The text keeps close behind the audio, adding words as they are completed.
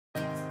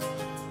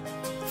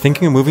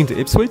Thinking of moving to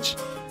Ipswich?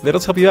 Let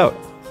us help you out.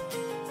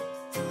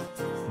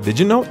 Did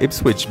you know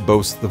Ipswich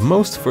boasts the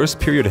most first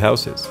period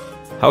houses?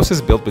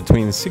 Houses built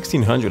between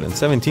 1600 and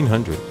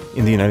 1700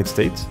 in the United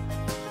States?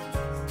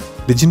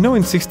 Did you know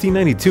in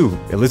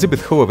 1692,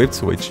 Elizabeth Howe of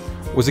Ipswich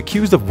was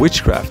accused of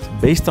witchcraft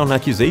based on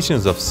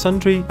accusations of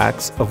Sundry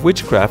Acts of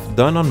Witch-craft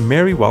done on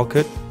Mary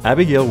Walcott,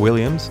 Abigail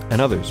Williams, and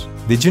others?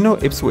 Did you know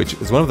Ipswich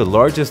is one of the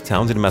largest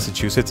towns in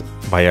Massachusetts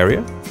by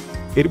area?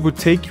 It would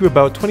take you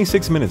about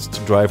 26 minutes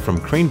to drive from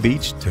Crane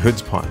Beach to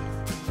Hood's Pond.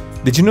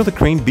 Did you know the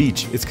Crane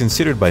Beach is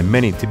considered by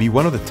many to be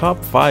one of the top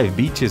 5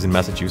 beaches in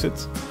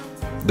Massachusetts?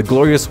 The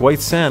glorious white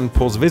sand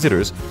pulls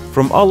visitors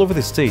from all over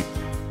the state.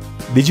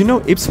 Did you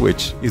know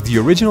Ipswich is the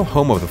original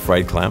home of the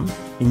fried clam?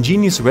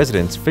 Ingenious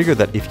residents figured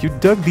that if you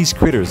dug these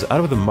critters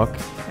out of the muck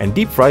and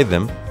deep fried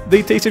them,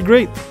 they tasted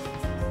great.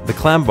 The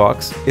Clam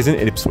Box is in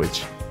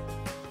Ipswich.